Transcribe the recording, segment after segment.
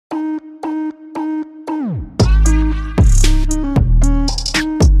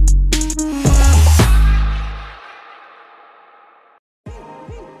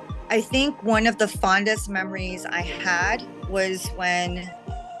I think one of the fondest memories I had was when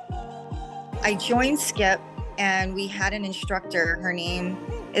I joined Skip and we had an instructor. Her name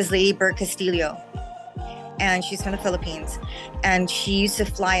is Lady Bird Castillo, and she's from the Philippines. And she used to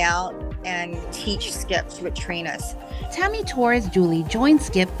fly out and teach Skip. She would train us. Tammy Torres Julie joined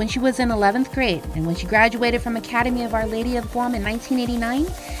Skip when she was in 11th grade, and when she graduated from Academy of Our Lady of Guam in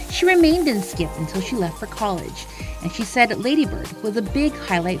 1989, she remained in Skip until she left for college. And she said Ladybird was a big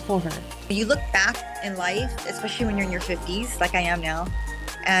highlight for her. You look back in life, especially when you're in your 50s, like I am now,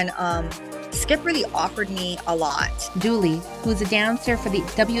 and Skip really offered me a lot. Julie, who's a dancer for the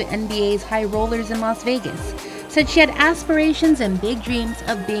WNBA's High Rollers in Las Vegas, said she had aspirations and big dreams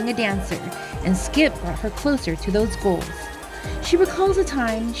of being a dancer, and Skip brought her closer to those goals. She recalls a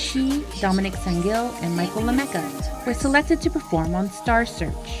time she, Dominic Sangil, and Michael Lamecca were selected to perform on Star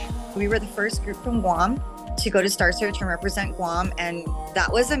Search. We were the first group from Guam to go to Star Search and represent Guam, and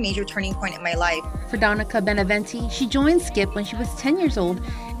that was a major turning point in my life. For Donica Beneventi, she joined Skip when she was 10 years old,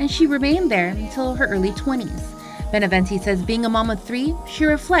 and she remained there until her early 20s. Beneventi says being a mom of 3, she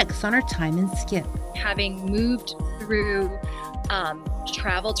reflects on her time in Skip. Having moved through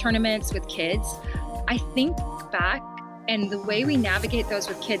travel tournaments with kids, I think back and the way we navigate those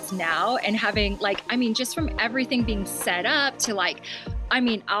with kids now, and having just from everything being set up to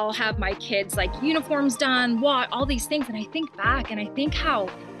I'll have my kids uniforms done, all these things. And I think back and I think how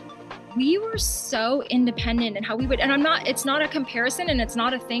we were so independent and how we would, and it's not a comparison and it's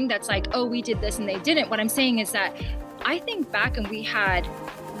not a thing that's oh, we did this and they didn't. What I'm saying is that I think back and we had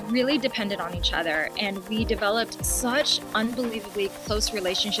really depended on each other and we developed such unbelievably close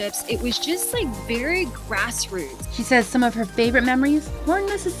relationships. It was just very grassroots. She says some of her favorite memories weren't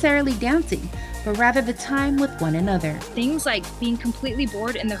necessarily dancing, but rather the time with one another. Things like being completely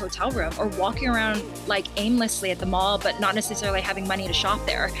bored in the hotel room or walking around aimlessly at the mall, but not necessarily having money to shop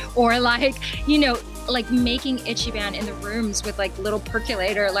there, or making Ichiban in the rooms with little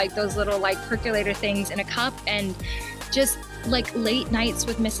percolator, those little percolator things in a cup, and just late nights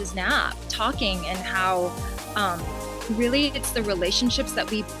with Mrs. Knapp talking, and how really it's the relationships that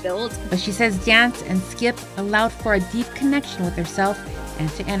we built. But she says dance and Skip allowed for a deep connection with herself and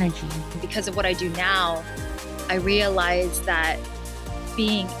to energy. Because of what I do now, I realize that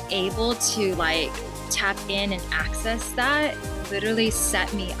being able to tap in and access that literally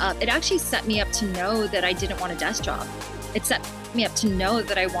set me up. It actually set me up to know that I didn't want a desk job. It set me up to know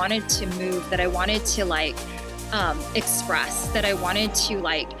that I wanted to move, that I wanted to express, that I wanted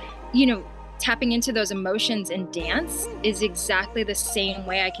to tapping into those emotions in dance is exactly the same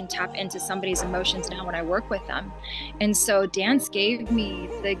way I can tap into somebody's emotions now when I work with them. And so dance gave me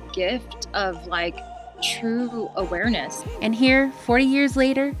the gift of true awareness. And here, 40 years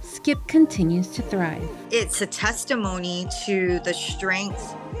later, Skip continues to thrive. It's a testimony to the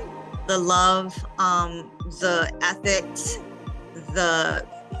strength, the love, the ethics,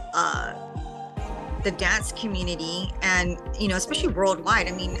 the dance community, and especially worldwide.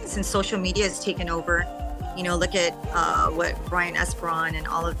 I mean, since social media has taken over, look at what Brian Esperon and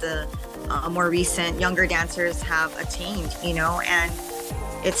all of the more recent younger dancers have attained, and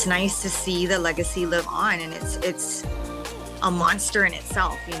it's nice to see the legacy live on, and it's a monster in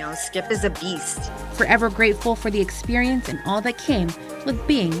itself. Skip is a beast. Forever grateful for the experience and all that came with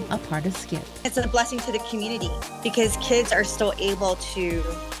being a part of Skip. It's a blessing to the community because kids are still able to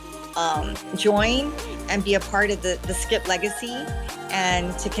join and be a part of the Skip legacy,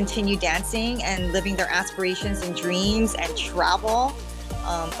 and to continue dancing and living their aspirations and dreams and travel.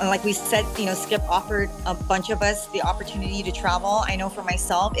 And like we said, Skip offered a bunch of us the opportunity to travel. I know for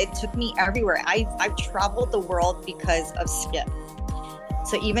myself, it took me everywhere. I've traveled the world because of Skip.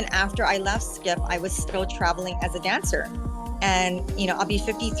 So even after I left Skip, I was still traveling as a dancer. And, I'll be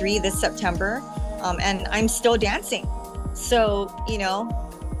 53 this September, and I'm still dancing. So,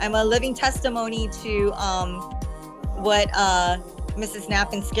 I'm a living testimony to what Mrs.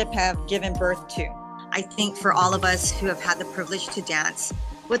 Knapp and Skip have given birth to. I think for all of us who have had the privilege to dance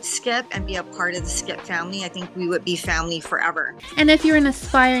with Skip and be a part of the Skip family, I think we would be family forever. And if you're an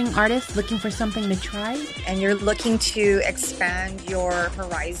aspiring artist looking for something to try, and you're looking to expand your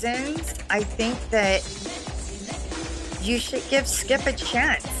horizons, I think that you should give Skip a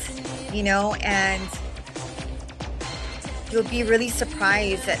chance, and you'll be really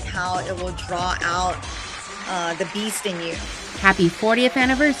surprised at how it will draw out the beast in you. Happy 40th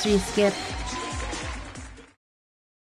anniversary, Skip.